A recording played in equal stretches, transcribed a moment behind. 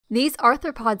These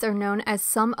arthropods are known as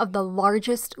some of the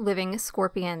largest living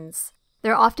scorpions.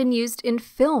 They're often used in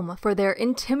film for their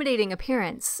intimidating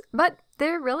appearance, but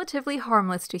they're relatively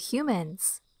harmless to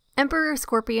humans. Emperor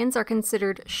scorpions are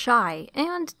considered shy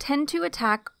and tend to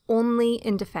attack only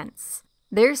in defense.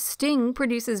 Their sting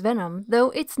produces venom, though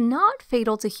it's not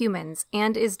fatal to humans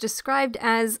and is described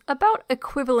as about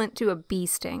equivalent to a bee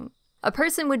sting. A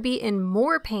person would be in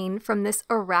more pain from this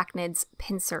arachnid's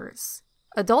pincers.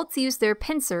 Adults use their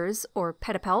pincers, or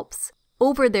pedipalps,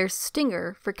 over their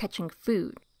stinger for catching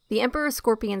food. The emperor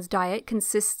scorpion's diet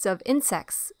consists of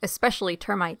insects, especially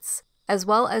termites, as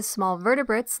well as small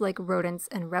vertebrates like rodents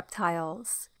and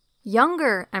reptiles.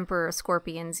 Younger emperor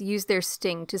scorpions use their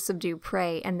sting to subdue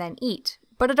prey and then eat,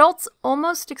 but adults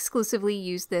almost exclusively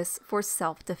use this for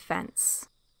self-defense.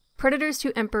 Predators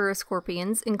to emperor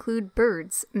scorpions include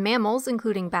birds, mammals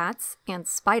including bats, and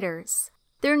spiders.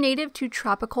 They're native to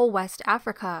tropical West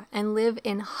Africa and live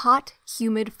in hot,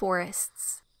 humid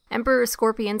forests. Emperor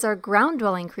scorpions are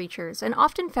ground-dwelling creatures and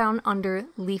often found under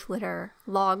leaf litter,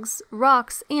 logs,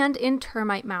 rocks, and in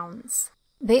termite mounds.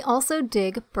 They also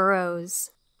dig burrows.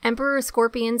 Emperor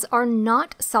scorpions are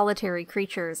not solitary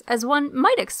creatures, as one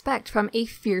might expect from a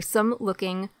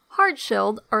fearsome-looking,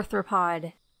 hard-shelled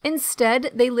arthropod.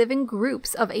 Instead, they live in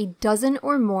groups of a dozen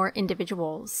or more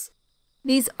individuals.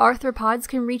 These arthropods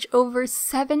can reach over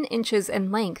 7 inches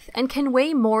in length and can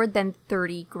weigh more than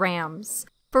 30 grams.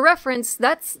 For reference,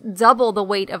 that's double the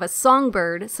weight of a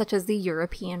songbird, such as the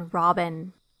European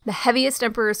robin. The heaviest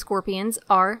emperor scorpions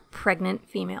are pregnant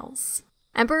females.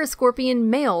 Emperor scorpion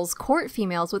males court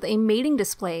females with a mating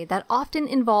display that often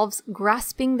involves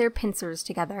grasping their pincers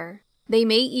together. They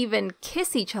may even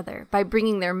kiss each other by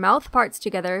bringing their mouth parts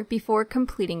together before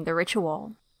completing the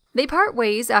ritual. They part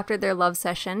ways after their love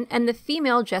session, and the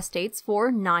female gestates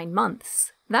for 9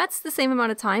 months. That's the same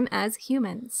amount of time as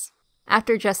humans.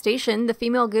 After gestation, the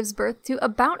female gives birth to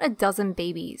about a dozen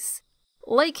babies.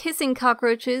 Like hissing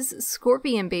cockroaches,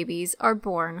 scorpion babies are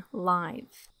born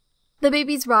live. The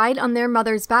babies ride on their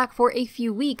mother's back for a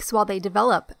few weeks while they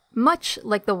develop, much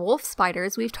like the wolf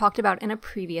spiders we've talked about in a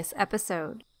previous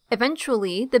episode.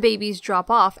 Eventually, the babies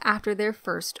drop off after their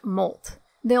first molt.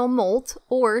 They'll molt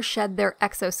or shed their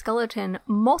exoskeleton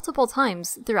multiple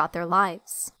times throughout their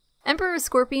lives. Emperor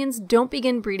scorpions don't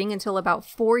begin breeding until about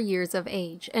 4 years of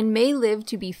age and may live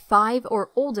to be 5 or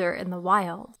older in the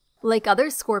wild. Like other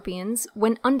scorpions,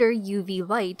 when under UV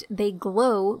light, they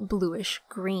glow bluish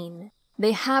green.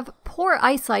 They have poor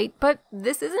eyesight, but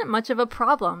this isn't much of a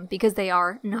problem because they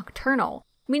are nocturnal,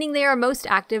 meaning they are most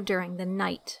active during the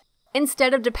night.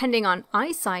 Instead of depending on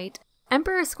eyesight,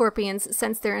 emperor scorpions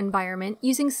sense their environment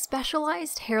using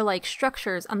specialized hair-like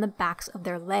structures on the backs of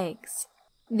their legs.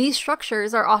 These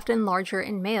structures are often larger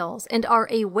in males and are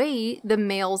a way the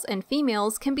males and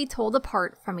females can be told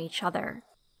apart from each other.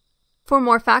 For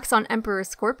more facts on emperor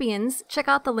scorpions, check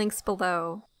out the links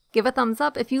below. Give a thumbs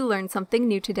up if you learned something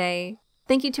new today.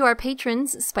 Thank you to our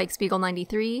patrons,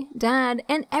 SpikeSpiegel93, Dad,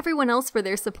 and everyone else for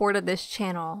their support of this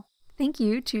channel. Thank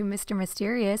you to Mr.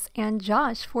 Mysterious and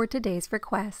Josh for today's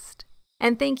request.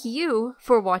 And thank you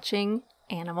for watching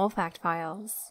Animal Fact Files.